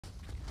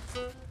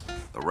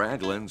The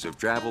Raglins have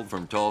traveled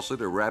from Tulsa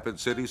to Rapid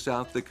City,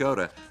 South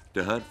Dakota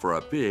to hunt for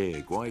a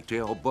big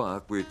whitetail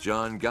buck with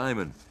John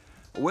Guyman.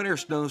 A winter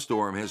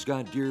snowstorm has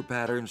got deer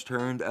patterns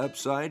turned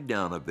upside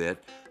down a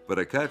bit, but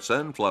a cut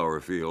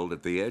sunflower field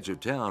at the edge of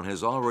town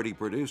has already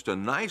produced a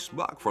nice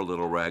buck for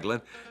little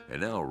Raglin,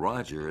 and now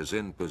Roger is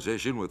in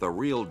position with a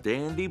real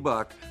dandy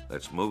buck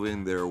that's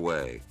moving their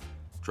way.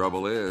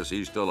 Trouble is,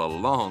 he's still a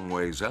long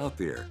ways out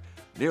there,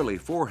 nearly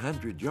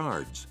 400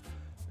 yards,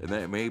 and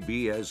that may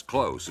be as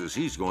close as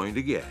he's going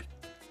to get.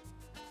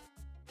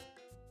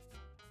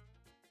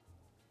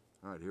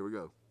 All right, here we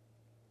go.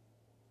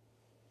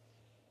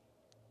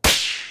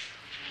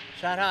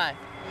 Shot high.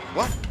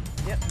 What?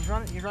 Yep, he's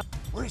running, he's running.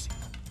 Where is he?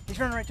 He's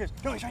running right to us.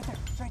 No, he's right there,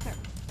 he's right there.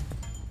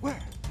 Where?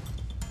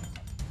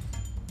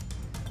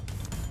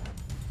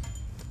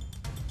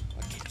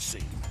 I can't see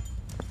him.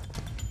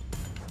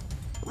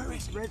 Where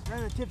is he? Right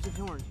on the tips of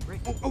his horns. Right.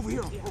 Oh, over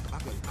here. Yeah. Oh, I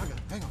got it.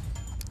 Hang on.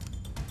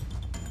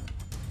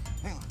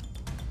 Hang on.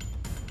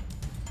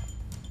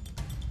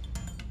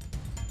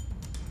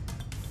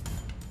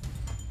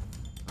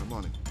 I'm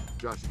on him.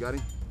 Josh, you got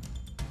him?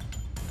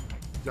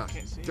 Josh,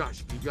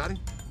 you got him?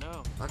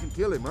 No. I can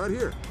kill him right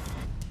here.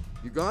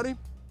 You got him?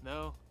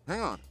 No. Hang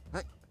on.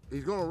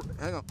 He's gonna,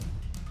 hang on.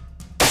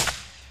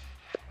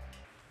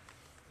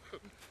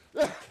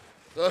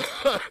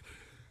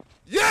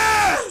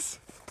 Yes!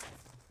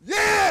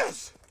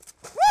 Yes!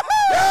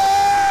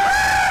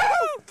 Yeah!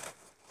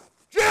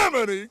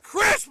 Jiminy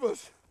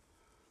Christmas!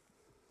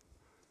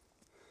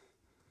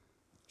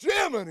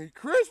 Jiminy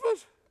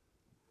Christmas!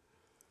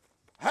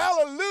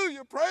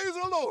 Hallelujah! Praise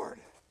the Lord!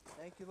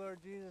 Thank you, Lord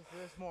Jesus, for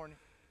this morning.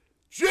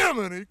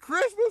 Jiminy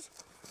Christmas!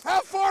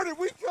 How far did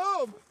we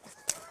come?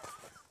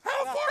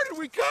 How far did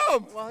we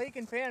come? Well, he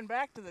can pan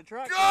back to the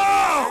truck.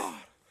 God!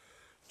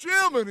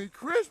 Jiminy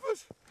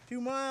Christmas!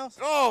 2 miles.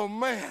 Oh,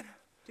 man.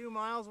 2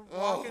 miles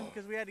walking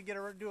because we had to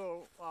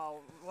do a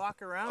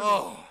walk around.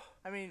 Oh.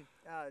 I mean,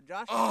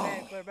 Josh can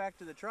pan clear back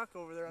to the truck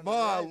over there on the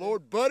My right.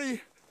 Lord,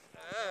 buddy.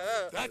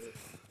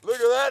 Look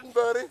at that,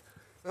 buddy.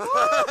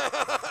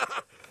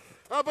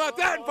 How about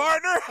that,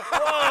 partner?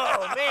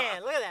 Oh,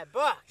 man, look at that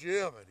buck.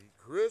 Jiminy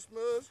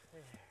Christmas.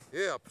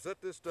 Yeah,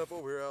 set this stuff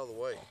over here out of the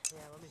way.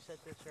 Yeah, let me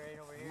set this right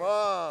over here.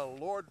 My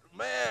Lord,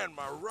 man,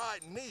 my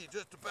right knee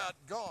just about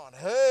gone.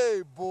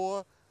 Hey,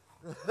 boy.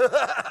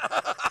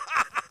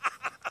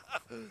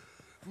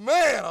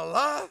 Man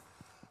alive,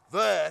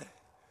 that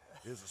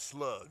is a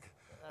slug.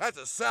 That's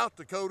a South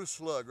Dakota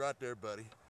slug right there, buddy.